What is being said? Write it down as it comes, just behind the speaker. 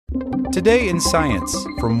Today in Science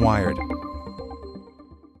from Wired.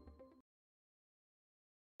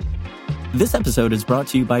 This episode is brought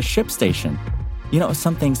to you by ShipStation. You know,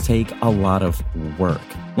 some things take a lot of work,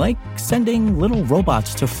 like sending little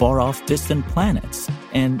robots to far-off distant planets.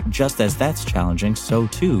 And just as that's challenging, so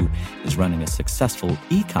too is running a successful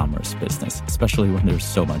e-commerce business, especially when there's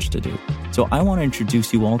so much to do. So I want to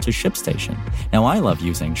introduce you all to ShipStation. Now, I love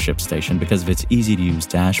using ShipStation because of its easy-to-use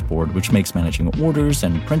dashboard, which makes managing orders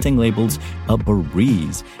and printing labels a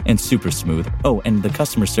breeze and super smooth. Oh, and the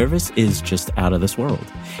customer service is just out of this world.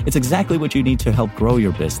 It's exactly what you need to help grow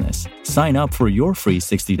your business. Sign up for your free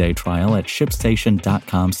 60-day trial at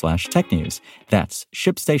shipstation.com/technews. That's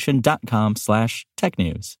shipstation.com/technews.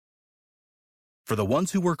 For the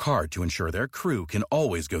ones who work hard to ensure their crew can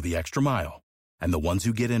always go the extra mile, and the ones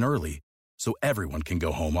who get in early so everyone can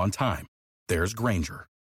go home on time, there's Grainger,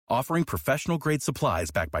 offering professional-grade supplies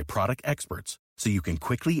backed by product experts so you can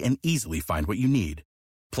quickly and easily find what you need.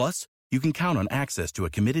 Plus, you can count on access to a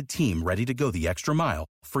committed team ready to go the extra mile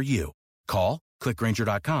for you. Call, click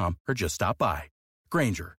Grainger.com, or just stop by.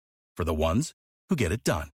 Grainger, for the ones who get it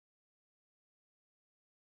done.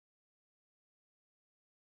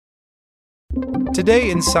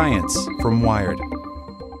 Today in Science from Wired.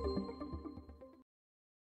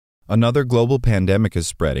 Another global pandemic is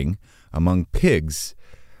spreading among pigs.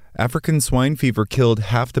 African swine fever killed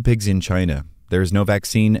half the pigs in China. There is no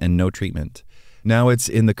vaccine and no treatment. Now it's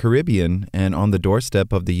in the Caribbean and on the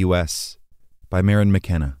doorstep of the U.S. By Maren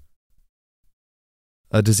McKenna.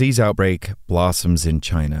 A disease outbreak blossoms in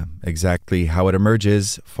China. Exactly how it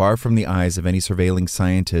emerges, far from the eyes of any surveilling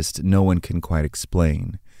scientist, no one can quite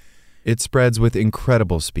explain. It spreads with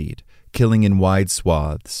incredible speed, killing in wide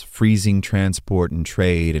swaths, freezing transport and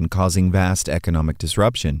trade, and causing vast economic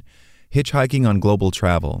disruption. Hitchhiking on global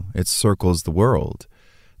travel, it circles the world.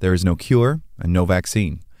 There is no cure and no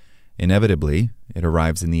vaccine. Inevitably, it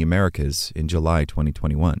arrives in the Americas in July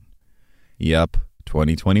 2021. Yup,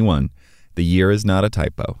 2021. The year is not a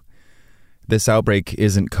typo. This outbreak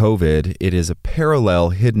isn't COVID, it is a parallel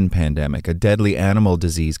hidden pandemic, a deadly animal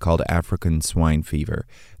disease called African swine fever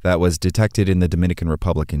that was detected in the Dominican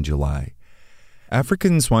Republic in July.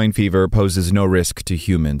 African swine fever poses no risk to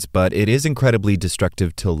humans, but it is incredibly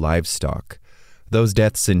destructive to livestock. Those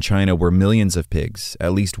deaths in China were millions of pigs,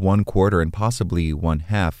 at least 1/4 and possibly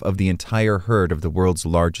 1/2 of the entire herd of the world's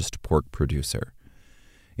largest pork producer.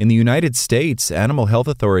 In the United States, animal health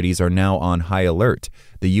authorities are now on high alert.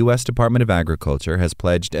 The U.S. Department of Agriculture has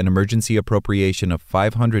pledged an emergency appropriation of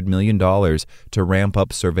 $500 million to ramp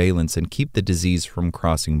up surveillance and keep the disease from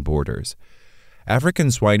crossing borders. African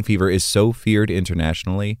swine fever is so feared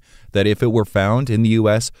internationally that if it were found in the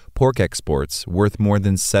U.S., pork exports, worth more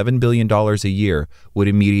than $7 billion a year, would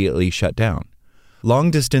immediately shut down.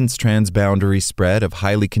 Long-distance transboundary spread of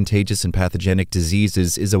highly contagious and pathogenic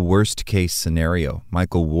diseases is a worst-case scenario.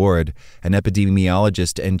 Michael Ward, an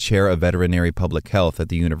epidemiologist and chair of veterinary public health at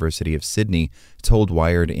the University of Sydney, told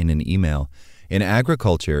Wired in an email, "In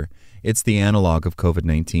agriculture, it's the analog of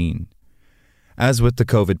COVID-19. As with the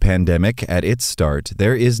COVID pandemic at its start,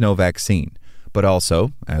 there is no vaccine. But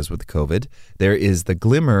also, as with COVID, there is the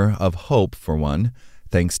glimmer of hope for one,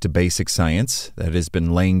 thanks to basic science that has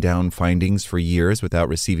been laying down findings for years without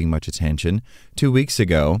receiving much attention. 2 weeks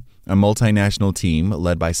ago, a multinational team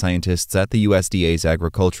led by scientists at the USDA's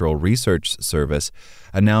Agricultural Research Service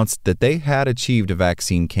announced that they had achieved a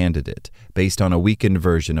vaccine candidate based on a weakened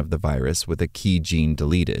version of the virus with a key gene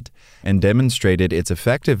deleted, and demonstrated its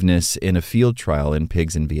effectiveness in a field trial in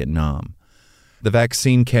pigs in Vietnam. The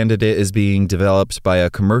vaccine candidate is being developed by a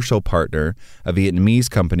commercial partner, a Vietnamese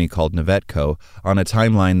company called Navetco, on a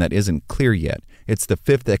timeline that isn't clear yet. It's the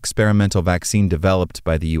 5th experimental vaccine developed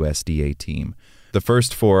by the USDA team. The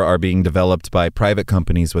first 4 are being developed by private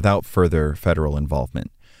companies without further federal involvement.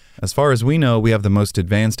 As far as we know, we have the most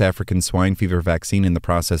advanced African swine fever vaccine in the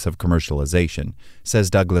process of commercialization, says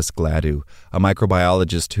Douglas Gladu, a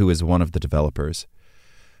microbiologist who is one of the developers.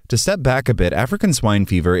 To step back a bit, African swine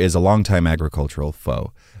fever is a longtime agricultural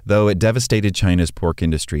foe. Though it devastated China's pork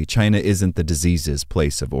industry, China isn't the disease's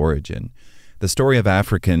place of origin. The story of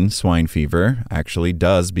African swine fever actually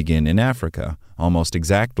does begin in Africa, almost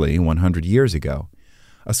exactly 100 years ago.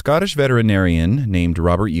 A Scottish veterinarian named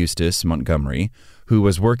Robert Eustace Montgomery, who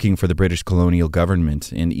was working for the British colonial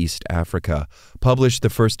government in East Africa, published the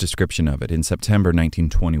first description of it in September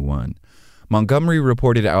 1921. Montgomery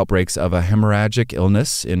reported outbreaks of a hemorrhagic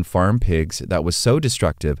illness in farm pigs that was so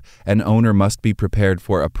destructive, an owner must be prepared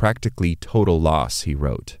for a practically total loss, he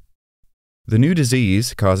wrote. The new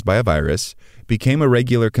disease, caused by a virus, became a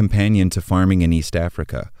regular companion to farming in East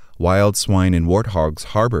Africa. Wild swine and warthogs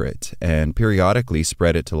harbor it and periodically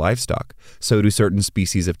spread it to livestock. So do certain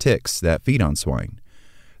species of ticks that feed on swine.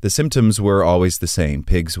 The symptoms were always the same.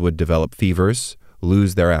 Pigs would develop fevers,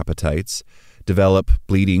 lose their appetites, develop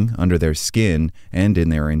bleeding under their skin and in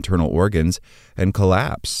their internal organs, and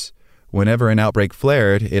collapse. Whenever an outbreak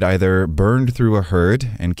flared, it either burned through a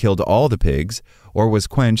herd and killed all the pigs, or was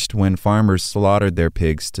quenched when farmers slaughtered their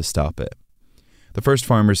pigs to stop it. The first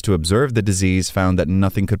farmers to observe the disease found that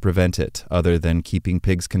nothing could prevent it other than keeping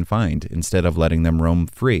pigs confined instead of letting them roam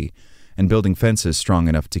free and building fences strong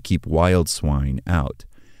enough to keep wild swine out.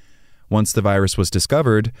 Once the virus was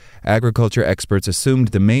discovered, agriculture experts assumed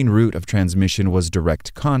the main route of transmission was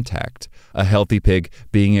direct contact, a healthy pig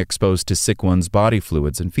being exposed to sick one's body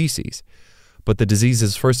fluids and feces. But the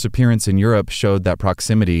disease's first appearance in Europe showed that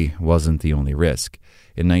proximity wasn't the only risk.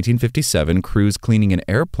 In 1957, crews cleaning an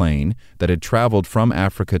airplane that had traveled from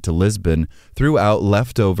Africa to Lisbon threw out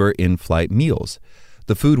leftover in-flight meals.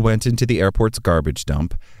 The food went into the airport's garbage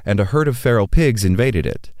dump, and a herd of feral pigs invaded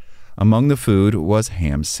it. Among the food was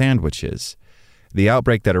ham sandwiches. The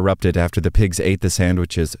outbreak that erupted after the pigs ate the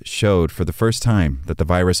sandwiches showed for the first time that the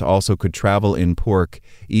virus also could travel in pork,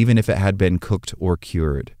 even if it had been cooked or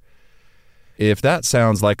cured. If that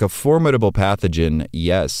sounds like a formidable pathogen,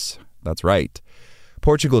 yes, that's right.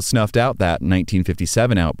 Portugal snuffed out that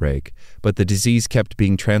 1957 outbreak, but the disease kept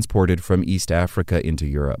being transported from East Africa into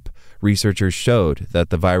Europe. Researchers showed that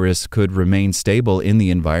the virus could remain stable in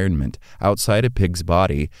the environment outside a pig's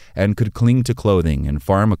body and could cling to clothing and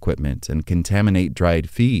farm equipment and contaminate dried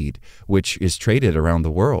feed, which is traded around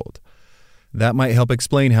the world. That might help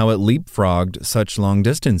explain how it leapfrogged such long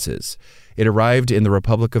distances. It arrived in the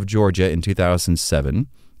Republic of Georgia in 2007,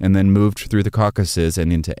 and then moved through the Caucasus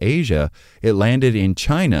and into Asia. It landed in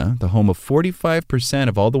China, the home of 45%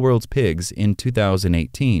 of all the world's pigs, in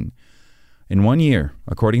 2018. In 1 year,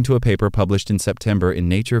 according to a paper published in September in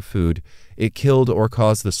Nature Food, it killed or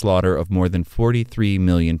caused the slaughter of more than 43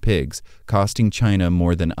 million pigs, costing China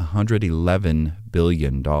more than $111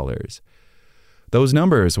 billion. Those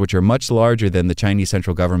numbers, which are much larger than the Chinese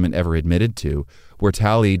central government ever admitted to, were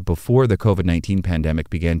tallied before the COVID-19 pandemic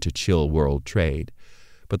began to chill world trade.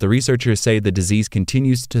 But the researchers say the disease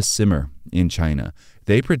continues to simmer in China.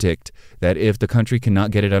 They predict that if the country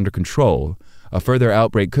cannot get it under control, a further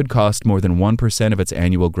outbreak could cost more than 1% of its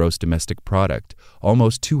annual gross domestic product,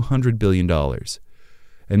 almost $200 billion.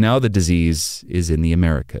 And now the disease is in the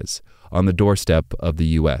Americas, on the doorstep of the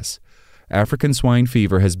U.S. African swine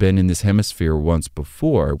fever has been in this hemisphere once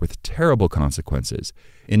before, with terrible consequences.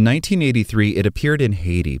 In 1983, it appeared in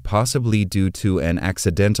Haiti, possibly due to an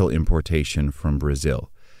accidental importation from Brazil.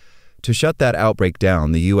 To shut that outbreak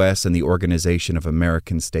down, the U.S. and the Organization of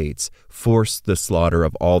American States forced the slaughter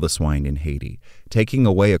of all the swine in Haiti, taking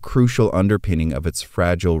away a crucial underpinning of its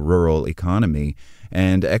fragile rural economy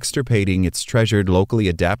and extirpating its treasured locally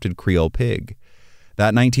adapted Creole pig.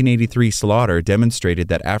 That 1983 slaughter demonstrated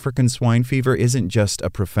that African swine fever isn't just a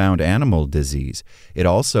profound animal disease. It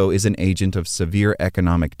also is an agent of severe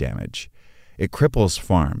economic damage. It cripples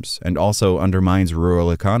farms and also undermines rural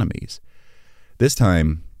economies. This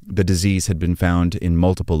time, the disease had been found in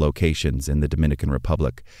multiple locations in the Dominican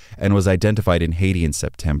Republic and was identified in Haiti in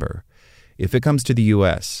September. If it comes to the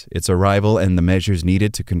U.S., its arrival and the measures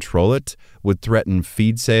needed to control it would threaten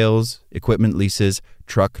feed sales, equipment leases,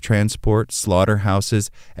 truck transport, slaughterhouses,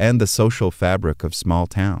 and the social fabric of small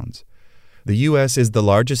towns. The U.S. is the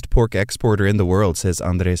largest pork exporter in the world, says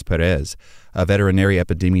Andres Perez, a veterinary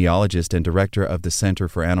epidemiologist and director of the Center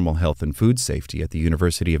for Animal Health and Food Safety at the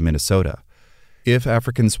University of Minnesota. If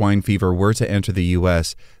African swine fever were to enter the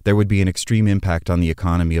U.S., there would be an extreme impact on the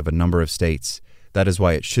economy of a number of states. That is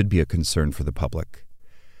why it should be a concern for the public.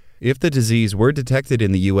 If the disease were detected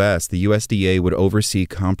in the U.S., the USDA would oversee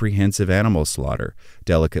comprehensive animal slaughter,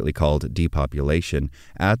 delicately called depopulation,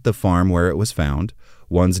 at the farm where it was found,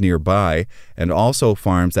 ones nearby, and also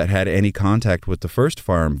farms that had any contact with the first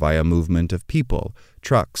farm via movement of people,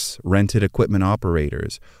 trucks, rented equipment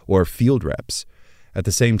operators, or field reps. At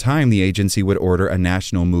the same time, the agency would order a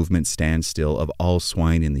national movement standstill of all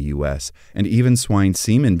swine in the U.S., and even swine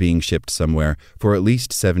semen being shipped somewhere for at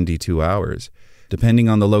least 72 hours. Depending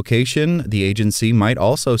on the location, the agency might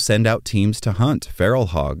also send out teams to hunt feral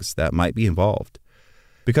hogs that might be involved.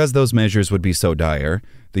 Because those measures would be so dire,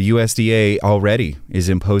 the USDA already is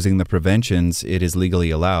imposing the preventions it is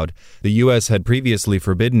legally allowed. The U.S. had previously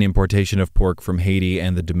forbidden importation of pork from Haiti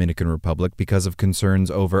and the Dominican Republic because of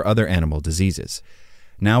concerns over other animal diseases.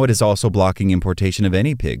 Now it is also blocking importation of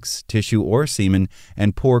any pigs, tissue or semen,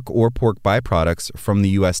 and pork or pork byproducts from the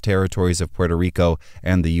U.S. territories of Puerto Rico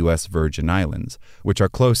and the U.S. Virgin Islands, which are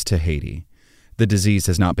close to Haiti. The disease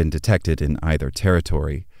has not been detected in either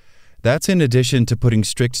territory. That's in addition to putting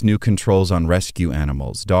strict new controls on rescue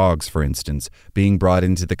animals, dogs, for instance, being brought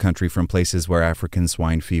into the country from places where African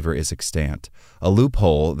swine fever is extant, a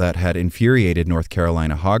loophole that had infuriated North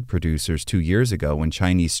Carolina hog producers 2 years ago when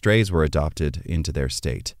Chinese strays were adopted into their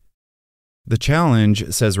state. The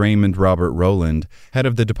challenge, says Raymond Robert Rowland, head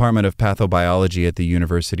of the Department of Pathobiology at the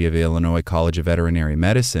University of Illinois College of Veterinary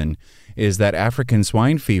Medicine, is that African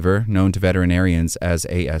swine fever, known to veterinarians as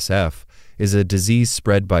ASF, is a disease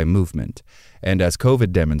spread by movement, and as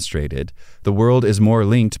COVID demonstrated, the world is more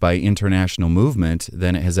linked by international movement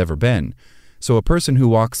than it has ever been. So a person who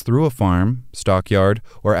walks through a farm, stockyard,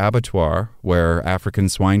 or abattoir where African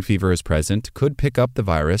swine fever is present could pick up the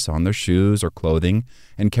virus on their shoes or clothing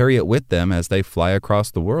and carry it with them as they fly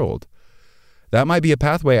across the world. That might be a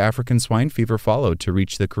pathway African swine fever followed to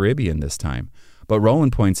reach the Caribbean this time, but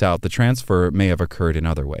Rowland points out the transfer may have occurred in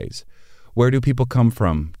other ways. Where do people come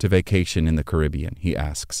from to vacation in the Caribbean, he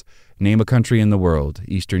asks. Name a country in the world,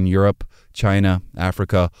 Eastern Europe, China,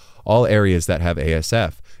 Africa, all areas that have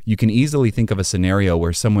ASF. You can easily think of a scenario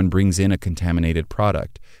where someone brings in a contaminated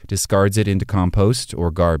product, discards it into compost or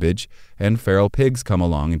garbage, and feral pigs come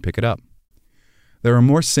along and pick it up. There are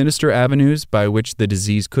more sinister avenues by which the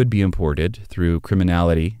disease could be imported, through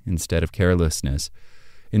criminality instead of carelessness.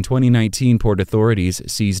 In 2019, port authorities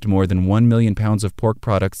seized more than 1 million pounds of pork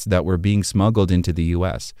products that were being smuggled into the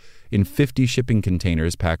U.S. in 50 shipping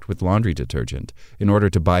containers packed with laundry detergent in order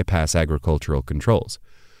to bypass agricultural controls.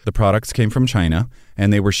 The products came from China,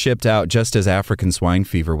 and they were shipped out just as African swine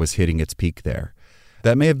fever was hitting its peak there.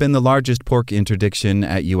 That may have been the largest pork interdiction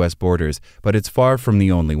at U.S. borders, but it's far from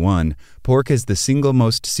the only one. Pork is the single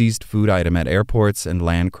most seized food item at airports and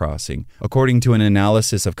land crossing, according to an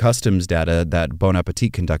analysis of customs data that Bon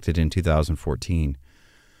Appetit conducted in 2014.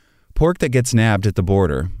 Pork that gets nabbed at the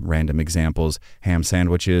border, random examples, ham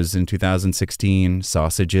sandwiches in 2016,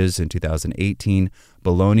 sausages in 2018,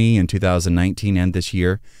 bologna in 2019 and this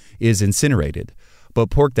year, is incinerated. But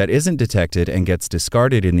pork that isn't detected and gets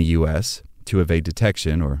discarded in the U.S., to evade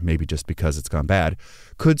detection, or maybe just because it's gone bad,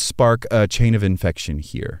 could spark a chain of infection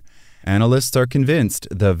here. Analysts are convinced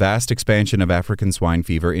the vast expansion of African swine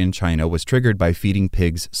fever in China was triggered by feeding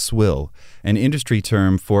pigs swill, an industry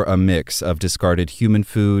term for a mix of discarded human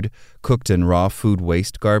food, cooked and raw food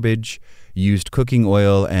waste garbage, used cooking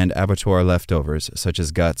oil, and abattoir leftovers, such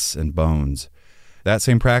as guts and bones. That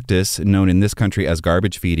same practice, known in this country as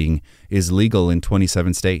garbage feeding, is legal in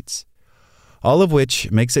 27 states. All of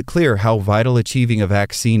which makes it clear how vital achieving a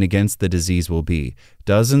vaccine against the disease will be.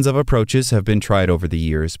 Dozens of approaches have been tried over the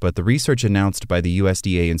years, but the research announced by the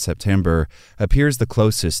USDA in September appears the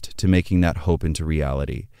closest to making that hope into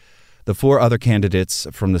reality. The 4 other candidates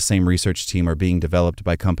from the same research team are being developed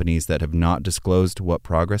by companies that have not disclosed what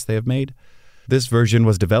progress they have made. This version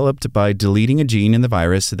was developed by deleting a gene in the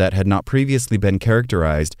virus that had not previously been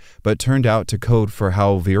characterized, but turned out to code for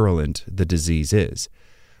how virulent the disease is.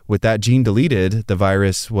 With that gene deleted, the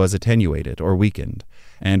virus was attenuated or weakened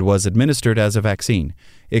and was administered as a vaccine.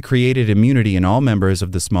 It created immunity in all members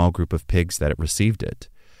of the small group of pigs that received it.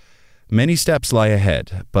 Many steps lie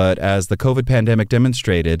ahead, but as the COVID pandemic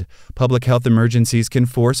demonstrated, public health emergencies can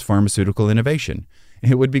force pharmaceutical innovation.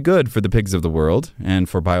 It would be good for the pigs of the world and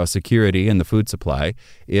for biosecurity and the food supply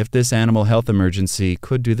if this animal health emergency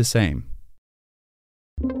could do the same.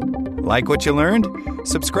 Like what you learned?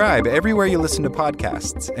 Subscribe everywhere you listen to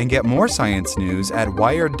podcasts and get more science news at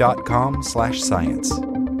wired.com/science.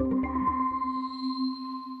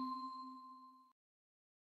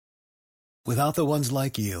 Without the ones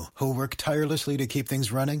like you, who work tirelessly to keep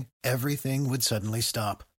things running, everything would suddenly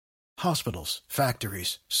stop. Hospitals,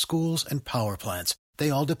 factories, schools, and power plants, they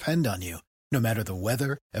all depend on you. No matter the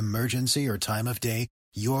weather, emergency, or time of day,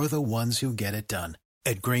 you're the ones who get it done.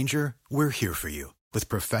 At Grainger, we're here for you with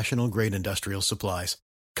professional-grade industrial supplies.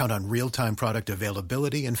 Count on real-time product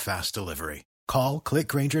availability and fast delivery. Call, click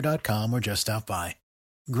Grainger.com, or just stop by.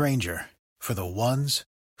 Grainger, for the ones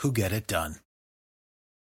who get it done.